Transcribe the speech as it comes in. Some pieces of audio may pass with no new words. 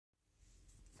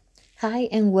Hi,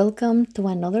 and welcome to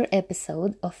another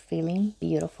episode of Feeling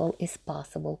Beautiful is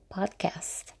Possible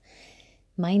podcast.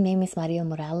 My name is Mario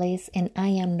Morales, and I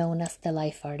am known as the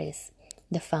Life Artist,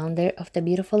 the founder of the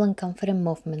Beautiful and Confident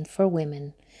Movement for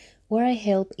Women, where I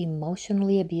help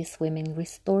emotionally abused women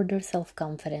restore their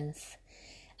self-confidence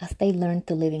as they learn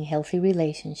to live in healthy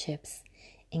relationships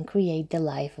and create the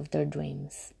life of their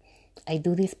dreams. I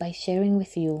do this by sharing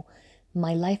with you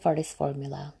my Life Artist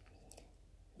formula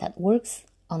that works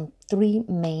on three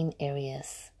main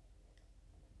areas: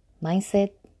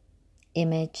 mindset,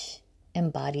 image,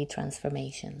 and body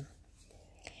transformation.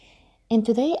 And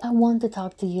today I want to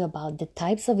talk to you about the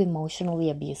types of emotionally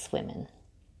abused women.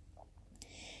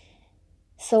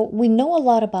 So we know a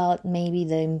lot about maybe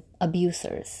the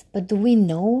abusers, but do we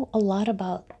know a lot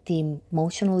about the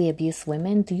emotionally abused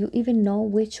women? Do you even know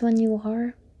which one you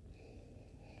are?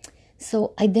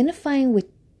 So identifying with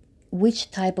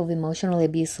which type of emotionally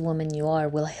abused woman you are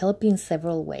will help you in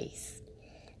several ways.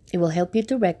 It will help you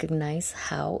to recognize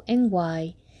how and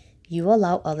why you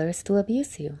allow others to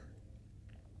abuse you.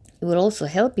 It will also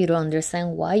help you to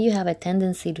understand why you have a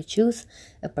tendency to choose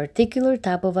a particular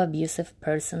type of abusive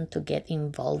person to get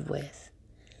involved with.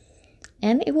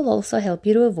 And it will also help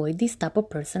you to avoid this type of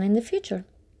person in the future.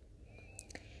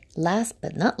 Last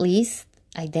but not least,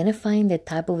 identifying the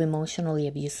type of emotionally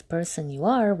abused person you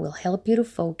are will help you to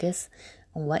focus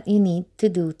on what you need to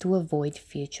do to avoid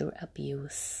future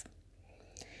abuse.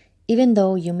 Even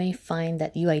though you may find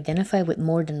that you identify with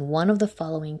more than one of the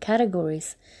following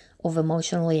categories of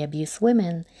emotionally abused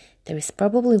women, there is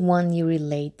probably one you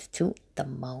relate to the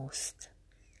most.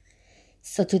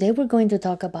 So today we're going to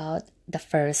talk about the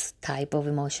first type of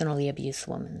emotionally abused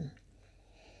woman.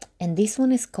 And this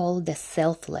one is called the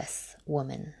selfless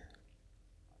woman.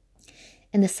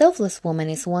 And the selfless woman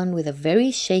is one with a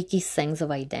very shaky sense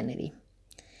of identity.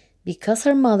 Because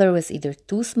her mother was either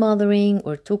too smothering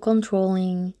or too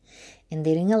controlling and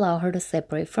didn't allow her to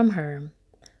separate from her,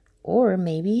 or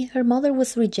maybe her mother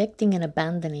was rejecting and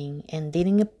abandoning and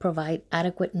didn't provide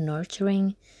adequate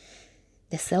nurturing,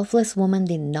 the selfless woman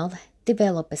did not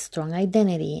develop a strong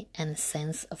identity and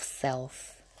sense of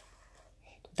self.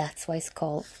 That's why it's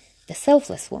called the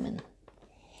selfless woman.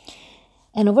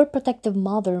 An overprotective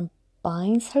mother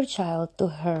binds her child to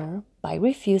her by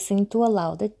refusing to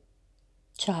allow the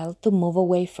child to move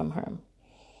away from her.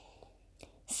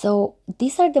 So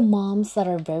these are the moms that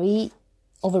are very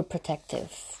overprotective.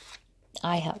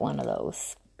 I have one of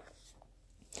those.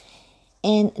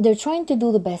 And they're trying to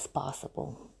do the best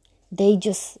possible. They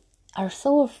just are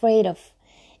so afraid of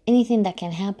anything that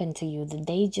can happen to you that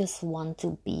they just want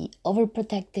to be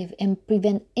overprotective and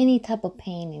prevent any type of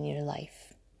pain in your life.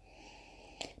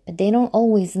 But they don't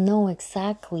always know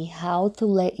exactly how to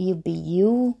let you be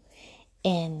you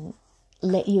and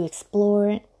let you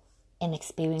explore and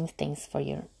experience things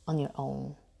on your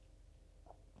own.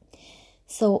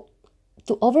 So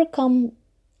to overcome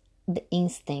the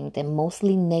instinct and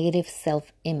mostly negative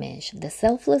self-image, the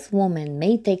selfless woman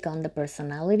may take on the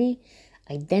personality,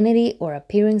 identity, or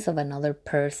appearance of another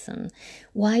person.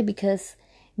 Why? Because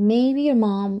maybe your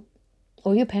mom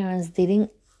or your parents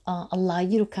didn't allow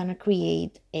you to kind of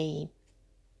create a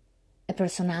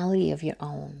personality of your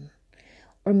own.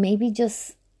 Or maybe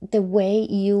just the way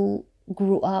you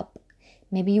grew up.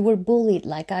 Maybe you were bullied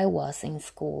like I was in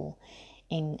school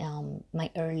in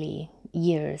my early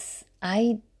years.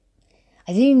 I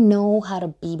didn't know how to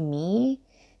be me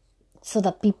so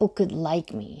that people could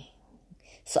like me.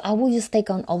 So I would just take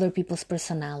on other people's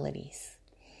personalities,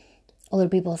 other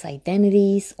people's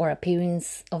identities or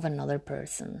appearance of another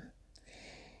person.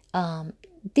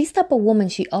 This type of woman,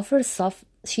 she often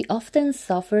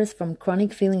suffers from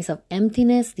chronic feelings of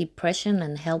emptiness, depression,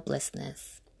 and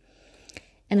helplessness.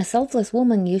 And a selfless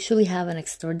woman usually have an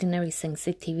extraordinary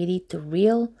sensitivity to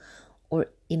real or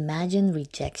imagined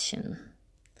rejection.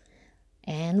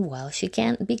 And while she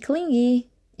can't be clingy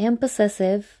and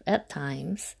possessive at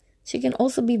times, she can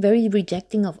also be very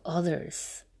rejecting of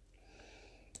others.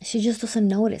 She just doesn't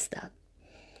notice that.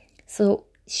 So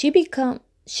she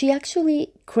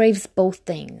actually craves both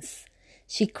things.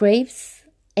 She craves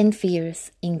and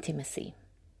fears intimacy.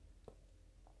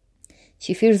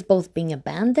 She fears both being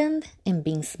abandoned and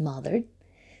being smothered.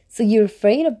 So you're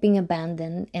afraid of being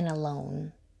abandoned and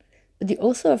alone. But you're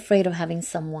also afraid of having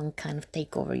someone kind of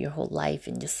take over your whole life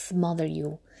and just smother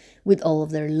you with all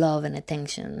of their love and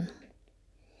attention.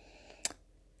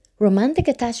 Romantic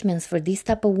attachments for this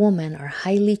type of woman are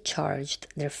highly charged.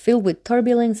 They're filled with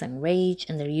turbulence and rage,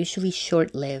 and they're usually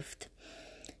short-lived.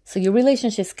 So your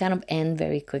relationships kind of end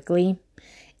very quickly,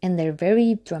 and they're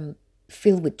very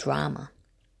filled with drama.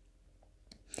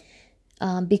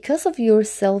 Because of your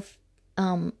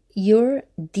your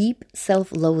deep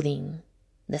self-loathing.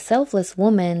 The selfless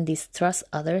woman distrusts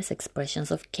others'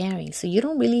 expressions of caring. So you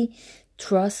don't really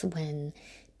trust when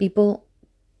people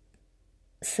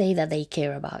say that they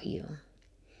care about you.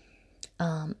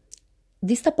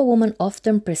 This type of woman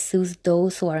often pursues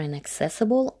those who are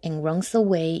inaccessible and runs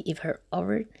away if her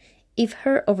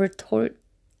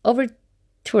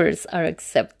overtures are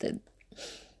accepted.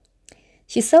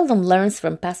 She seldom learns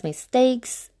from past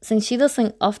mistakes. Since she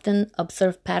doesn't often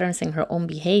observe patterns in her own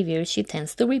behavior, she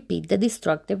tends to repeat the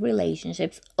destructive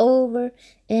relationships over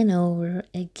and over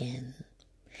again.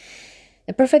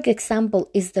 A perfect example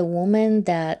is the woman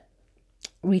that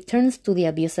returns to the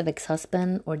abusive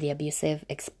ex-husband or the abusive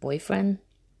ex-boyfriend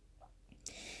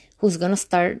who's going to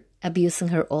start abusing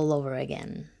her all over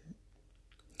again.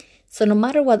 So no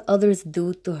matter what others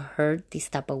do to hurt this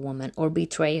type of woman or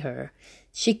betray her,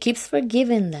 she keeps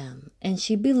forgiving them, and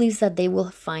she believes that they will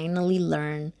finally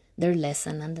learn their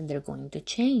lesson and that they're going to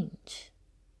change.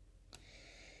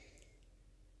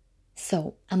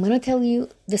 So I'm going to tell you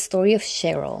the story of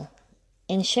Cheryl.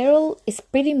 And Cheryl is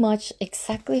pretty much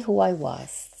exactly who I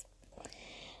was.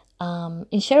 And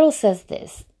Cheryl says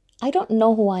this: I don't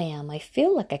know who I am. I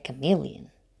feel like a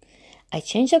chameleon. I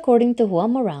change according to who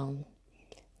I'm around.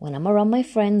 When I'm around my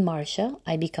friend Marcia,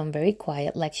 I become very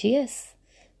quiet like she is.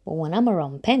 But when I'm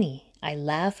around Penny, I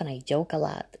laugh and I joke a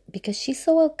lot because she's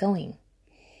so outgoing.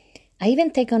 I even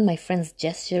take on my friend's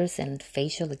gestures and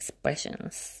facial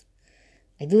expressions.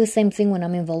 I do the same thing when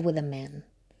I'm involved with a man.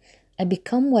 I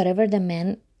become whatever the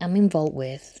man I'm involved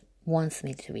with wants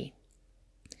me to be.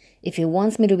 If he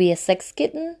wants me to be a sex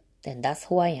kitten, then that's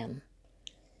who I am.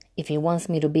 If he wants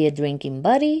me to be a drinking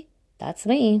buddy, that's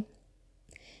me.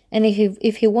 And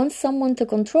if he wants someone to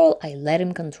control, I let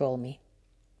him control me.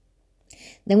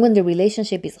 Then when the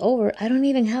relationship is over, I don't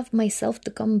even have myself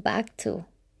to come back to.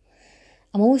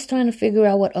 I'm always trying to figure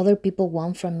out what other people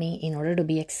want from me in order to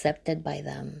be accepted by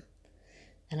them.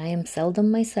 And I am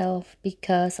seldom myself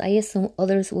because I assume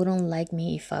others wouldn't like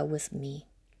me if I was me.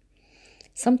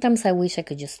 Sometimes I wish I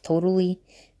could just totally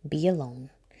be alone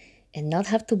and not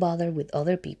have to bother with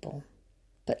other people.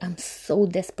 But I'm so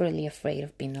desperately afraid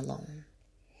of being alone.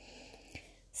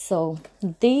 So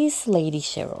this lady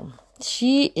Cheryl,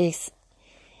 she is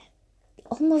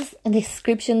almost a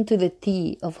description to the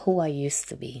T of who I used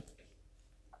to be.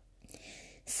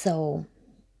 So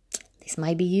this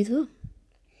might be you too.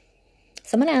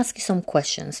 So I'm going to ask you some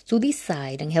questions to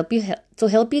decide and help you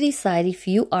decide if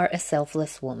you are a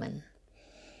selfless woman.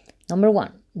 Number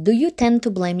 1, do you tend to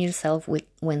blame yourself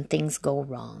when things go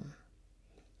wrong?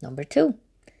 Number 2,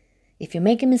 if you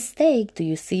make a mistake, do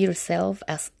you see yourself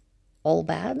as all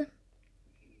bad?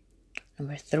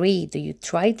 Number 3, do you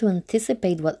try to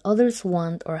anticipate what others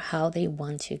want or how they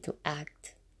want you to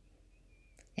act?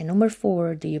 And number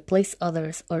 4, do you place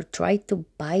others or try to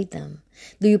buy them?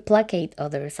 Do you placate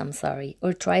others,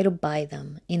 or try to buy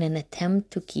them in an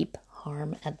attempt to keep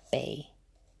harm at bay?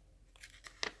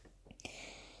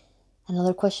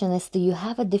 Another question is, do you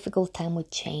have a difficult time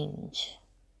with change?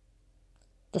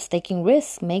 Does taking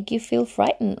risks make you feel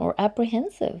frightened or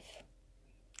apprehensive?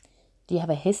 Do you have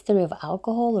a history of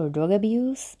alcohol or drug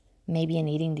abuse? Maybe an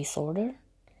eating disorder?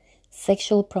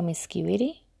 Sexual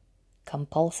promiscuity?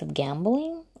 Compulsive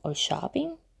gambling or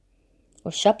shopping?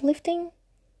 Or shoplifting?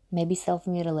 Maybe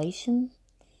self-mutilation?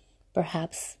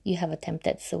 Perhaps you have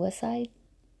attempted suicide?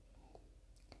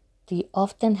 Do you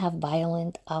often have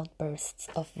violent outbursts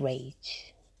of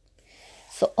rage?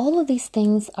 So all of these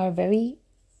things are very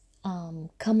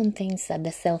common things that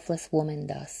the selfless woman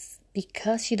does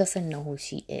because she doesn't know who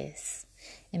she is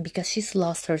and because she's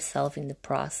lost herself in the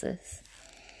process.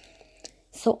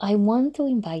 So I want to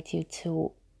invite you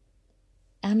to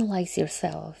analyze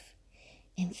yourself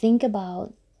and think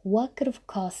about what could have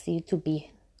caused you to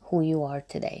be who you are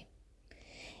today.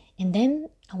 And then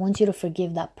I want you to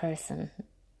forgive that person.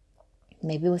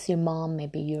 Maybe it was your mom,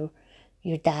 maybe your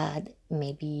dad,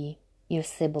 maybe your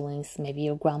siblings, maybe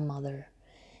your grandmother.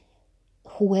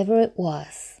 Whoever it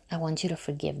was, I want you to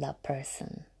forgive that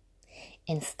person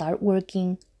and start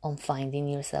working on finding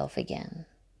yourself again.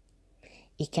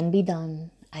 It can be done.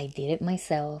 I did it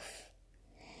myself,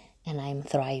 and I'm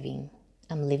thriving.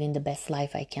 I'm living the best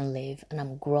life I can live, and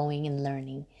I'm growing and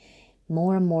learning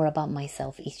more and more about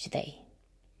myself each day.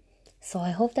 So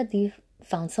I hope that you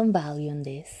found some value in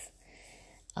this.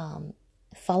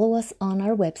 Follow us on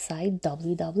our website,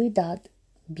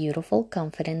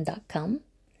 www.beautifulconfident.com.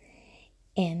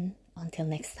 And until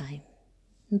next time,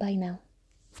 bye now.